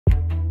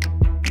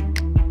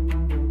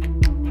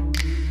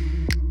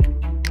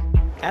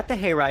At the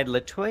hayride,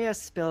 LaToya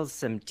spills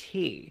some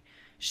tea.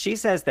 She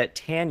says that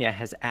Tanya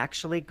has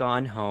actually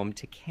gone home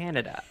to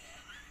Canada.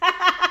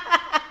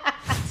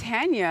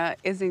 Tanya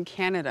is in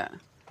Canada,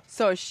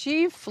 so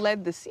she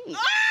fled the sea.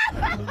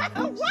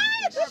 What?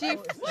 She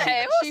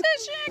Hey, who said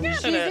she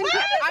ain't Canada?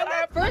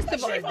 First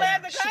of all, She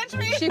fled the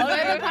country? She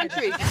fled the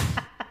country.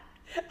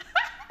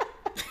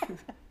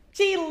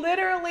 She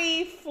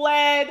literally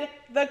fled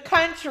the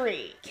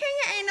country.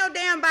 Kenya ain't no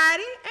damn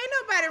body. Ain't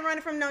nobody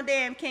running from no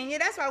damn Kenya.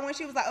 That's why when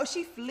she was like, oh,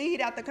 she fled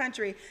out the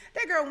country,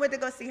 that girl went to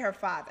go see her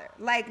father.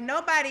 Like,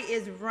 nobody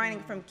is running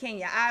from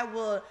Kenya. I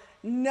will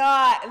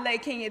not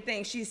let Kenya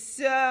think she's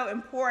so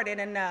important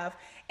enough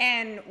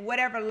and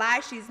whatever lie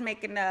she's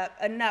making up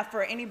enough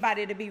for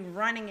anybody to be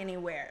running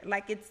anywhere.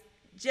 Like, it's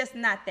just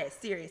not that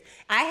serious.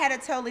 I had a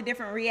totally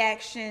different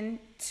reaction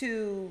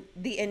to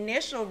the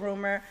initial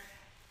rumor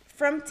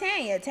from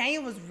Tanya. Tanya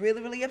was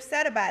really, really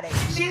upset about it.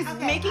 She's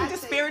making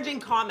disparaging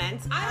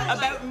comments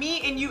about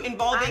me and you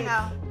involving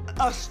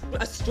a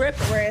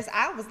stripper. Whereas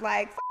I was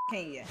like, F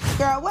Kenya.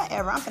 Girl,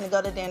 whatever, I'm gonna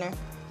go to dinner.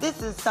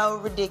 This is so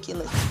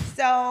ridiculous.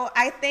 So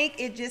I think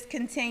it just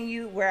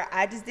continued where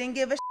I just didn't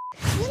give a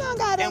You don't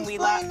gotta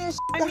explain this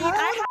I mean,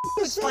 I have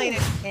to explain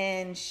it.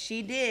 And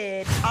she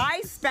did.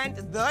 I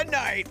spent the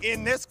night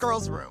in this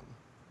girl's room.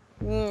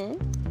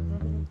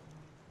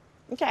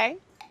 Okay.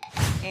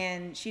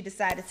 And she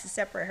decided to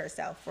separate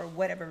herself for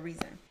whatever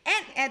reason.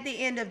 And at the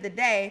end of the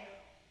day,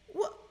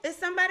 is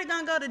somebody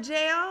gonna go to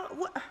jail?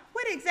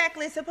 What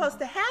exactly is supposed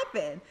to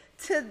happen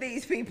to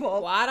these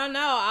people? Well, I don't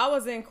know. I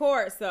was in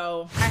court,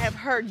 so. I have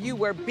heard you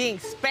were being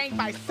spanked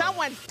by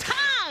someone's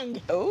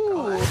tongue.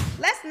 Ooh.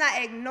 Let's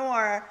not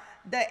ignore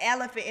the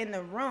elephant in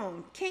the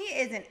room. Kenya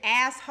is an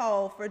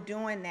asshole for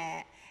doing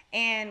that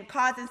and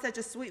causing such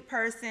a sweet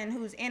person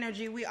whose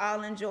energy we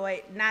all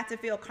enjoy not to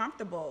feel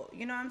comfortable.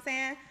 You know what I'm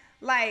saying?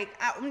 Like,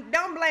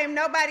 don't blame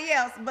nobody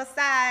else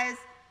besides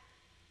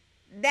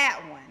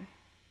that one.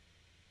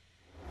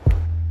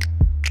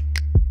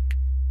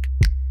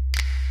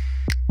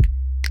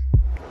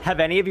 Have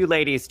any of you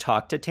ladies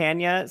talked to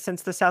Tanya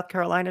since the South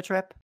Carolina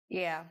trip?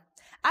 Yeah,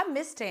 I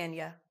miss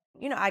Tanya.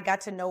 You know, I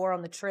got to know her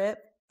on the trip.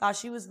 Thought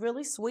she was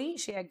really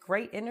sweet. She had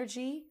great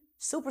energy,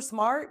 super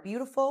smart,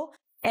 beautiful.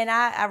 And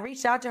I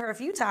reached out to her a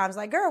few times,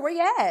 like, girl, where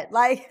you at?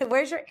 Like,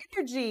 where's your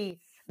energy?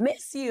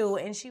 Miss you.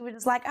 And she was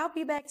just like, I'll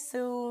be back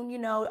soon, you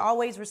know,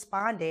 always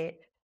responded.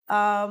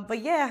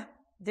 But yeah,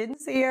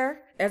 didn't see her.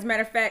 As a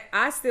matter of fact,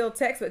 I still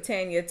text with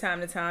Tanya time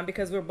to time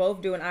because we're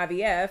both doing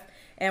IVF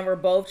and we're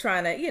both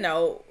trying to, you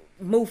know,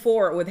 move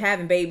forward with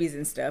having babies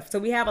and stuff. So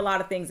we have a lot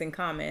of things in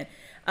common.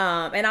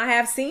 And I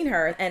have seen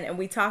her and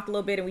we talked a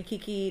little bit and we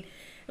kikied.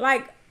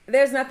 Like,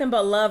 there's nothing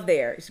but love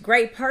there. She's a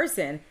great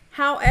person.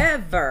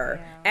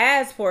 However,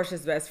 as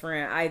Porsha's best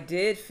friend, I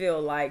did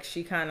feel like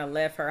she kind of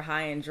left her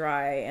high and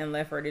dry and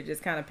left her to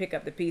just kind of pick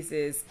up the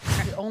pieces.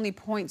 It only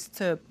points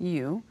to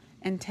you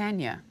and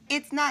Tanya.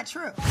 It's not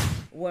true.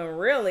 When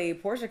really,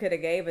 Porsha could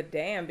have gave a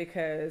damn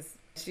because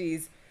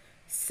she's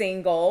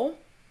single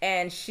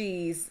and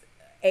she's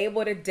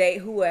able to date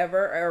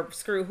whoever or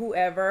screw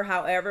whoever,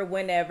 however,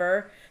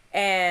 whenever.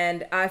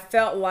 And I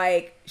felt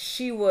like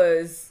she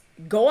was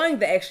going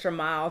the extra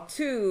mile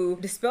to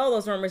dispel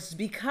those rumors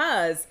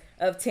because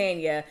of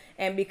Tanya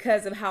and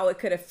because of how it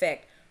could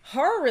affect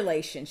her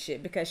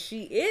relationship because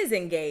she is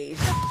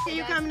engaged.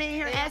 You coming in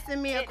here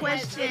asking me a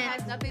question,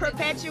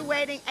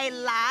 perpetuating a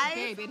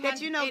lie that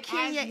you know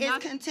Kenya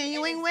is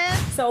continuing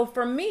with? So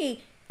for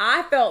me,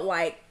 I felt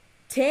like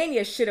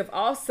Tanya should have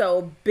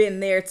also been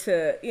there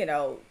to, you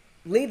know,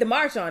 lead the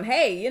march on,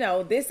 hey, you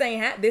know, this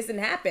didn't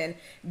happen.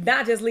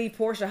 Not just leave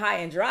Porsha high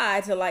and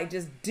dry to like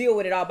just deal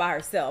with it all by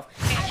herself.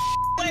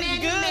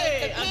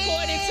 Good,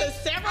 according to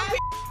several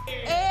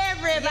people.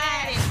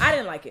 Everybody. I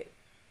didn't like it.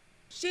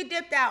 She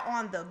dipped out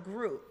on the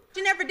group.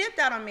 She never dipped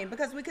out on me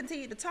because we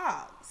continued to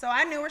talk. So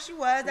I knew where she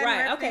was. I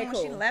knew everything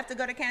when she left to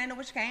go to Canada,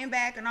 when she came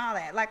back and all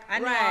that. Like, I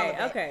knew all of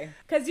it. Okay.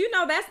 Because, you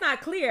know, that's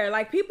not clear.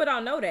 Like, people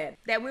don't know that.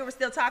 That we were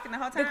still talking the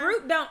whole time? The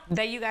group don't.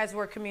 That you guys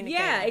were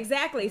communicating. Yeah,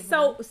 exactly.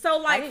 So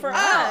like, for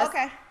us,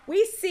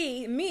 we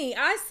see,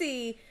 I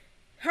see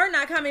her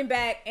not coming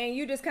back and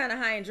you just kind of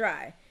high and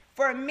dry.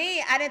 For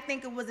me, I didn't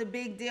think it was a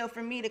big deal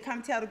for me to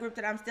come tell the group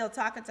that I'm still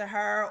talking to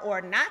her or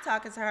not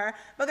talking to her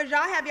because y'all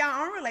have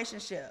y'all own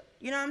relationship.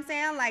 You know what I'm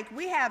saying? Like,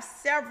 we have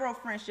several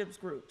friendships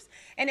groups.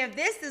 And if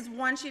this is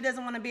one she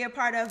doesn't want to be a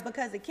part of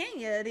because of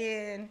Kenya,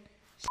 then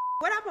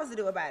what am I supposed to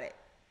do about it?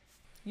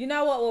 You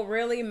know what will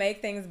really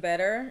make things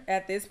better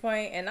at this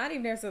point, and not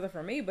even necessarily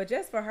for me, but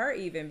just for her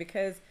even,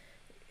 because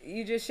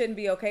you just shouldn't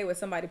be okay with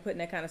somebody putting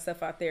that kind of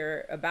stuff out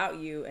there about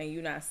you and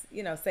you not,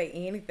 you know, say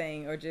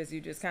anything or just, you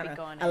just kind of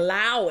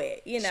allow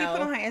it, you know. She put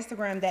on her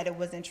Instagram that it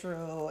wasn't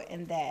true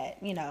and that,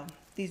 you know,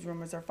 these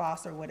rumors are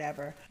false or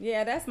whatever.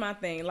 Yeah, that's my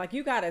thing. Like,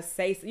 you gotta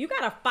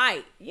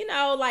fight, you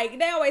know, like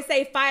they always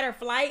say fight or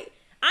flight.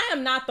 I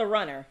am not the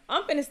runner.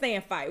 I'm finna stay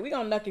and fight. We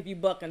gonna knuck if you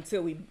buck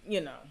until we, you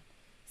know,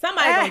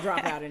 somebody's gonna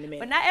drop out in a minute.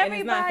 But not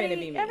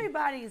everybody,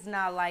 everybody's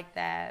not like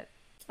that.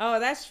 Oh,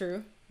 that's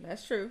true.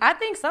 That's true. I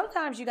think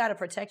sometimes you got to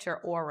protect your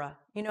aura.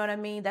 You know what I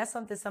mean? That's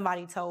something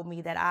somebody told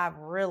me that I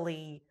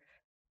really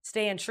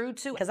stand true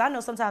to. Because I know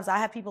sometimes I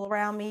have people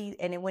around me,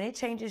 and when it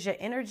changes your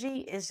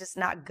energy, it's just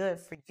not good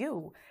for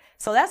you.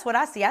 So that's what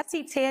I see. I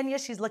see Tanya,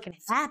 she's looking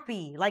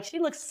happy. Like, she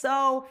looks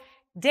so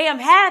damn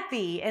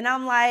happy. And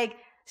I'm like,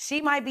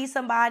 she might be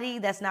somebody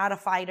that's not a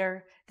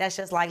fighter, that's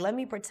just like, let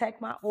me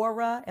protect my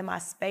aura and my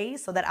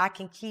space so that I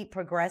can keep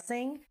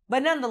progressing.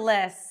 But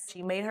nonetheless,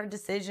 she made her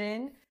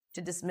decision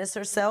to dismiss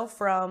herself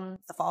from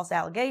the false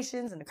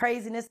allegations and the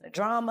craziness and the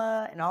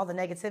drama and all the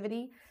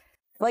negativity.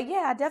 But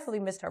yeah, I definitely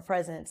missed her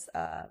presence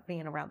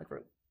being around the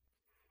group.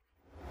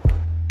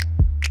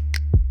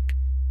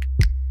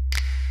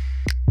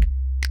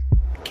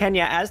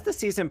 Kenya, as the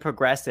season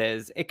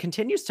progresses, it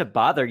continues to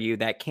bother you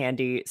that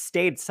Kandi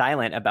stayed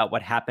silent about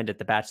what happened at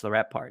the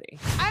bachelorette party.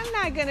 I'm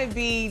not gonna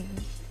be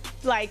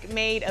like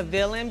made a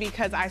villain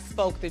because I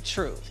spoke the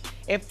truth.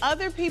 If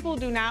other people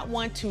do not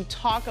want to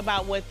talk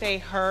about what they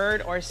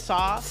heard or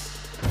saw,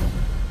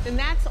 then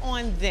that's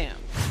on them.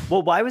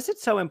 Well, why was it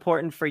so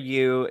important for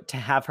you to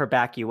have her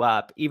back you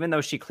up, even though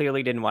she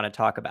clearly didn't want to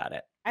talk about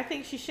it? I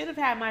think she should have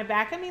had my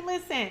back. I mean,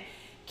 listen,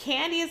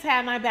 Kandi has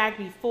had my back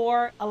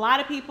before. A lot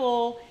of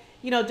people,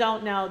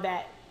 don't know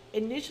that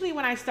initially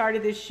when I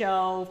started this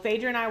show,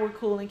 Phaedra and I were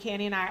cool, and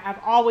Kandi and I've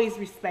always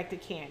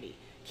respected Kandi.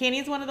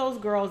 Kandi is one of those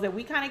girls that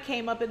we kind of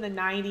came up in the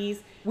 90s.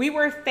 We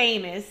were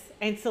famous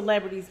and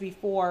celebrities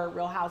before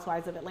Real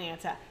Housewives of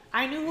Atlanta.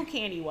 I knew who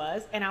Kandi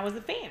was, and I was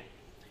a fan.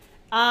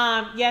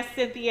 Yes,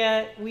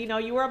 Cynthia, we know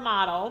you were a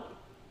model,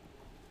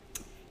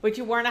 but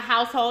you weren't a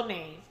household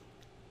name.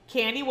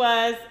 Kandi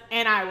was,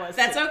 and I was.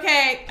 That's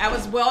okay. I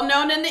was well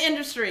known in the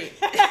industry.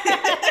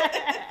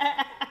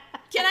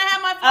 Can I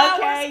have my flowers?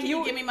 Okay, Can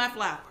you give me my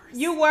flowers?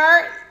 You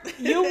were, but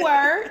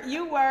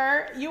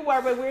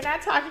we're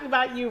not talking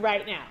about you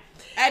right now.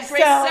 I'd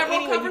graced several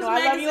anyway, covers I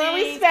love magazines. you and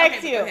respect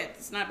okay, you. Go ahead.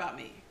 It's not about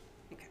me.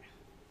 Okay.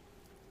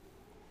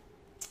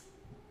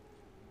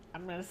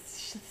 I'm going to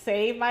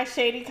save my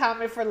shady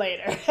comment for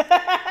later.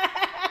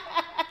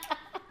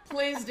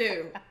 Please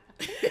do.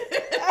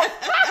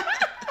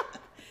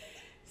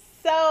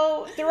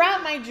 So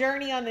throughout my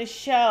journey on this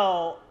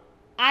show,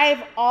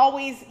 I've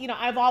always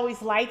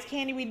liked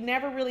Kandi. We'd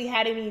never really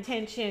had any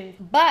tension.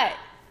 But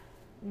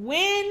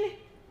when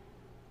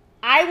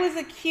I was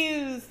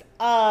accused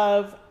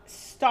of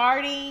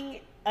starting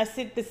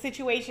the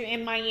situation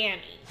in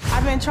Miami.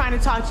 I've been trying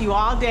to talk to you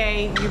all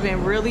day. You've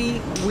been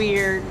really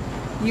weird.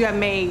 You have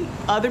made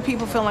other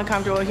people feel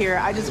uncomfortable here.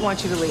 I just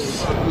want you to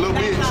leave. Little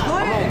bitch,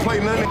 I'm gonna play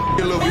none of that,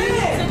 little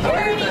bitch.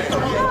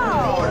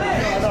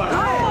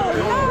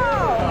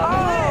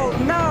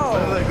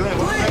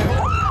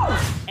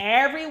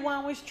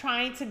 Everyone was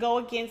trying to go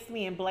against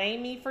me and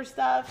blame me for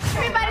stuff.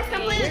 Everybody's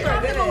completely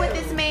comfortable with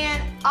this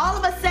man. All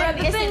of a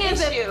sudden, it's an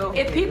issue.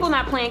 If people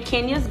not playing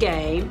Kenya's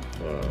game,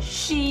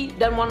 she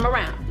doesn't want them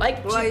around.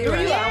 Like, well, you you're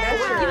right. know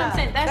what I'm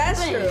saying? That's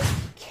the thing. True.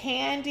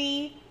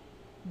 Kandi,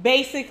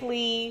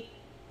 basically,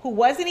 who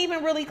wasn't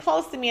even really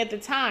close to me at the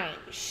time,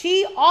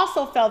 she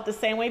also felt the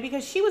same way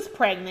because she was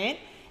pregnant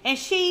and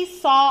she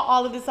saw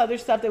all of this other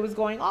stuff that was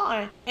going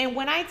on. And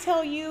when I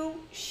tell you,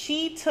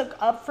 she took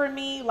up for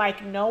me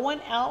like no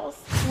one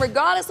else.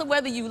 Regardless of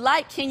whether you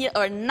like Kenya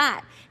or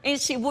not, and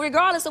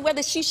regardless of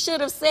whether she should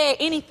have said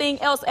anything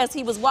else as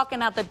he was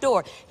walking out the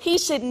door, he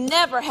should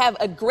never have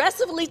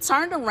aggressively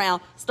turned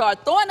around,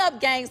 started throwing up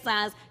gang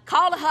signs,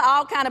 calling her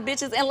all kind of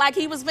bitches, and like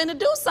he was finna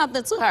do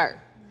something to her.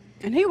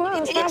 And he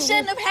was. It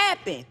shouldn't have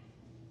happened.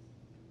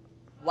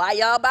 Why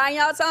y'all biting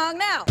y'all tongue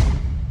now?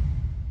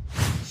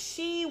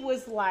 She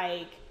was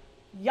like,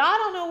 y'all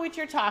don't know what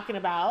you're talking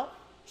about.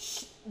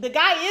 The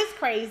guy is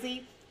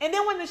crazy. And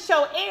then when the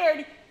show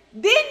aired,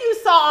 then you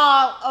saw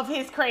all of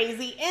his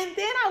crazy, and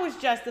then I was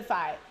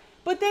justified.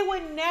 But they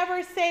would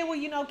never say,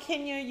 well,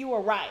 Kenya, you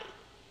were right.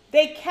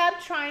 They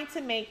kept trying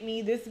to make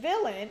me this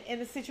villain in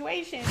the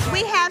situation.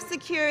 We have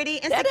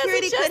security, and That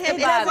security doesn't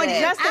could have justify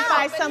that.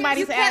 Justify somebody's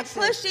You kept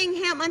action. pushing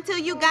him until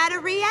you got a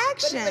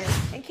reaction.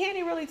 And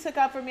Kandi really took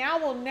up for me. I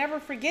will never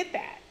forget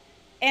that.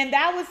 And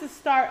that was the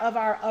start of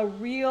a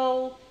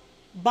real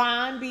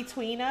bond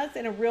between us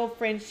and a real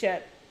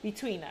friendship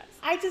between us.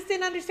 I just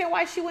didn't understand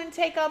why she wouldn't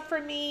take up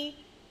for me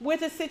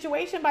with a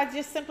situation by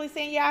just simply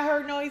saying, yeah, I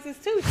heard noises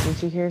too.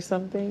 Did you hear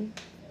something?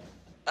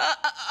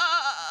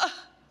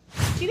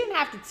 She didn't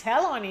have to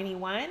tell on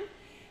anyone,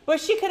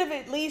 but she could have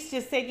at least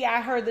just said, yeah,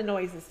 I heard the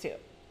noises too.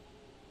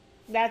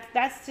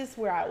 That's just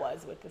where I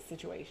was with the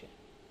situation.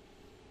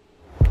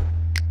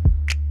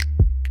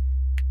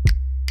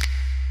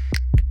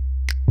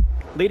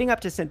 Leading up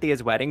to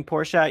Cynthia's wedding,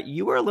 Porsha,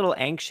 you were a little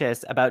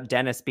anxious about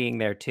Dennis being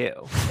there too.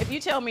 If you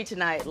tell me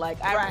tonight,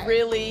 like, I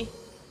really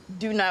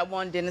do not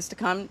want Dennis to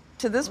come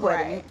to this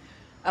wedding,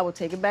 I will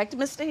take it back to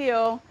Mr.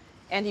 Hill,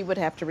 and he would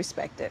have to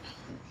respect it.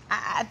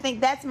 I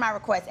think that's my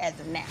request as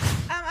of now.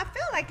 I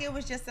feel like it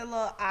was just a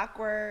little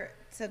awkward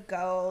to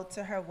go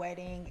to her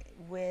wedding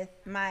with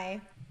my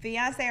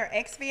fiance or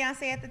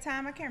ex-fiance at the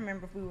time. I can't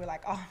remember if we were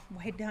like all the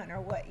way done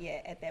or what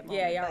yet at that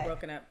moment. Yeah, y'all were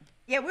broken up.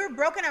 Yeah, we were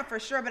broken up for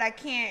sure, but I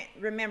can't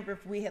remember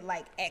if we had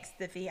like X'd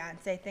the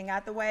fiance thing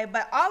out the way.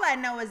 But all I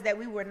know is that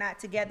we were not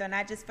together, and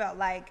I just felt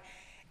like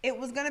it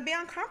was gonna be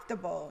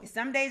uncomfortable.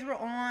 Some days we're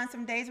on,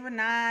 some days we're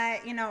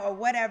not, you know, or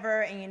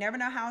whatever, and you never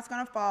know how it's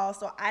gonna fall.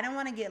 So I don't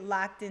wanna get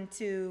locked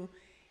into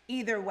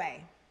either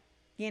way,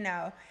 you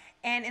know.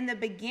 And in the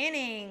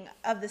beginning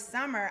of the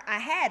summer, I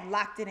had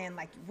locked it in,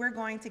 like, we're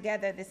going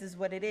together, this is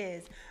what it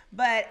is.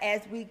 But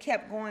as we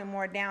kept going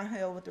more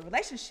downhill with the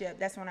relationship,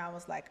 that's when I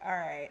was like, all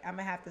right, I'm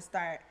gonna have to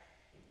start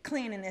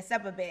cleaning this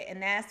up a bit. And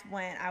that's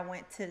when I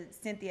went to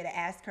Cynthia to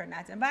ask her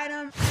not to invite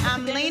him.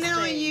 I'm leaning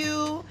on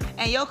you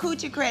and your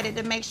coochie credit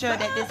to make sure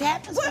that this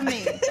happens for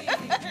me.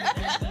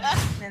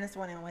 And that's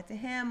when I went to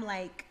him,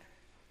 like,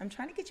 I'm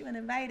trying to get you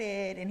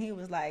uninvited. And he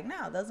was like,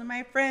 no, those are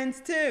my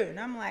friends too. And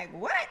I'm like,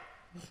 what?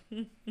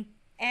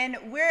 And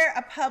we're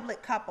a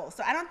public couple,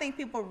 so I don't think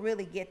people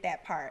really get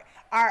that part.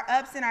 Our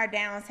ups and our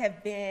downs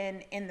have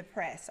been in the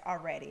press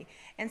already.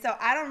 And so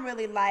I don't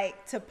really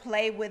like to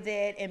play with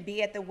it and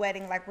be at the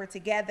wedding like we're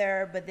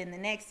together, but then the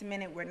next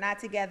minute we're not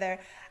together.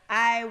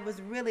 I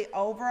was really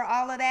over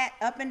all of that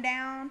up and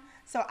down,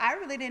 so I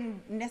really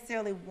didn't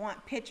necessarily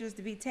want pictures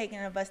to be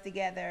taken of us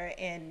together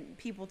and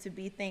people to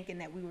be thinking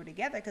that we were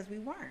together, because we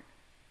weren't.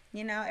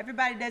 You know,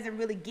 everybody doesn't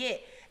really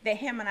get that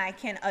him and I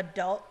can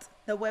adult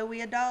the way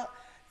we adult.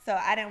 So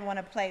I didn't want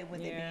to play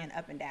with it being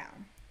up and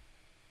down.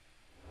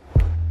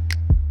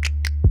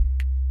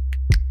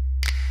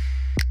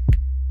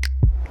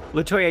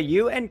 LaToya,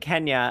 you and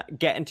Kenya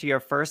get into your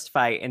first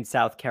fight in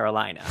South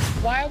Carolina.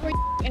 Why were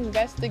you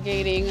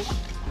investigating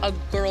a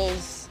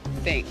girl's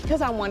thing?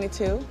 Because I wanted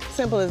to.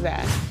 Simple as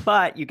that.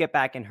 But you get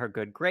back in her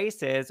good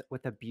graces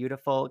with a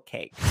beautiful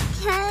cake.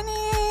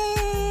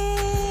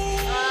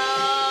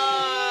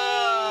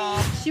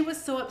 She was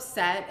so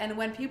upset, and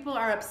when people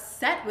are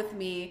upset with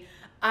me,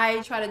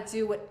 I try to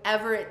do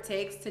whatever it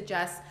takes to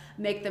just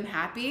make them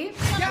happy.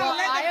 Well,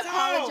 I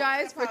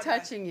apologize for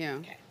touching you.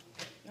 Okay.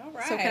 All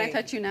right. So can I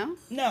touch you now?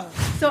 No.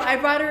 So I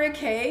brought her a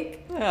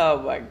cake.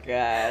 Oh my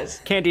gosh.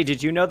 Kandi,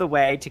 did you know the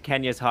way to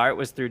Kenya's heart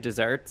was through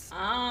desserts?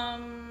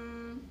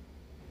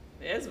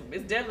 It's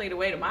definitely the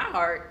way to my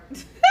heart.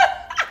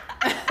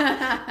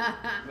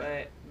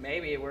 But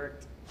maybe it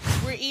worked.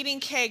 We're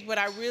eating cake, but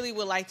I really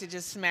would like to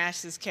just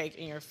smash this cake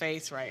in your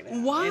face right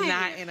now. Why? And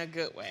not in a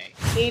good way.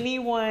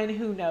 Anyone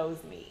who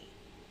knows me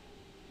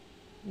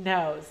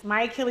knows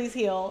my Achilles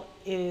heel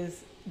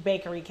is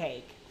bakery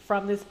cake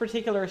from this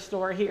particular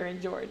store here in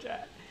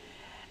Georgia.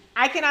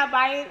 I cannot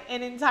buy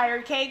an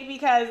entire cake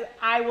because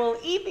I will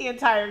eat the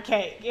entire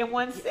cake in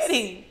one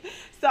sitting.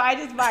 So I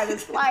just buy the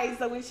slice.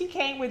 So when she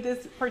came with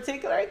this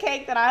particular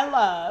cake that I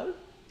love,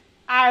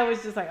 I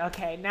was just like,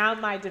 okay, now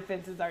my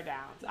defenses are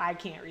down. I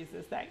can't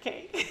resist that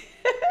cake.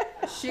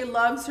 She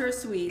loves her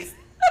sweets.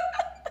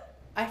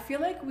 I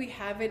feel like we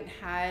haven't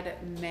had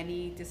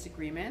many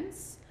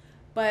disagreements,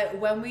 but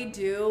when we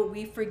do,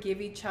 we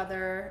forgive each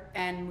other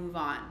and move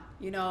on.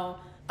 You know,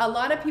 a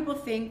lot of people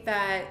think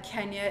that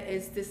Kenya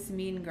is this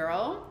mean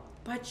girl,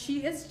 but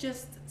she is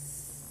just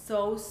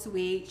so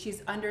sweet.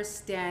 She's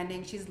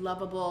understanding, she's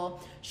lovable,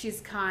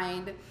 she's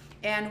kind.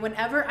 And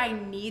whenever I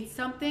need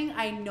something,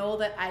 I know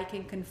that I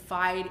can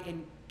confide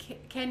in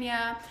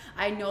Kenya.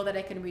 I know that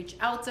I can reach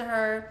out to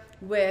her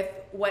with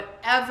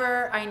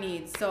whatever I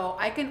need. So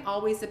I can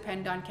always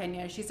depend on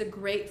Kenya. She's a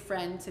great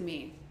friend to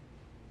me.